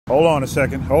Hold on a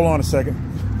second. Hold on a second.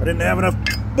 I didn't have enough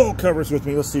bolt covers with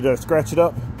me. Let's see. Did I scratch it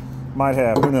up? Might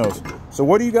have. Who knows? So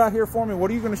what do you got here for me?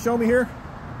 What are you going to show me here?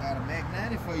 Got a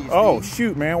MAK90 for you, Steve. Oh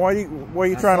shoot, man! Why are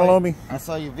you trying to loan me? I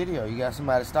saw your video. You got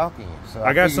somebody stalking you. So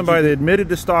I got somebody that admitted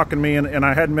to stalking me, and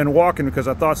I hadn't been walking because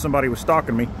I thought somebody was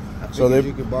stalking me. So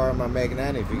you could borrow my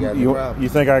MAK90 if you got no problem. You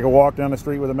think I could walk down the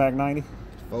street with a MAK90?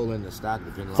 Fold in the stock.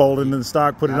 Fold into the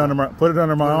stock. Put it under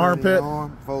my armpit.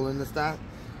 Fold in the stock.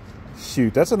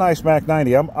 Shoot, that's a nice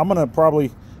MAK90. I'm gonna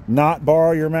probably not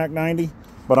borrow your MAK90,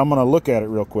 but I'm gonna look at it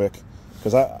real quick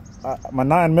because my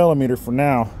 9mm for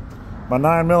now. My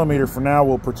 9mm for now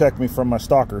will protect me from my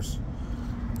stalkers.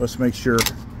 Let's make sure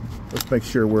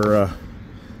we're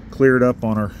cleared up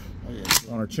on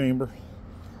our chamber.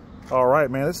 All right,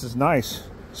 man, this is nice.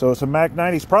 So it's a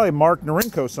MAK90. It's probably marked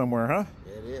Norinco somewhere, huh?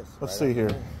 It is. Let's see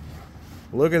here.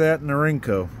 Look at that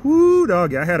Norinco. Woo,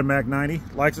 doggy! I had a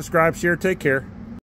MAK90. Like, subscribe, share. Take care.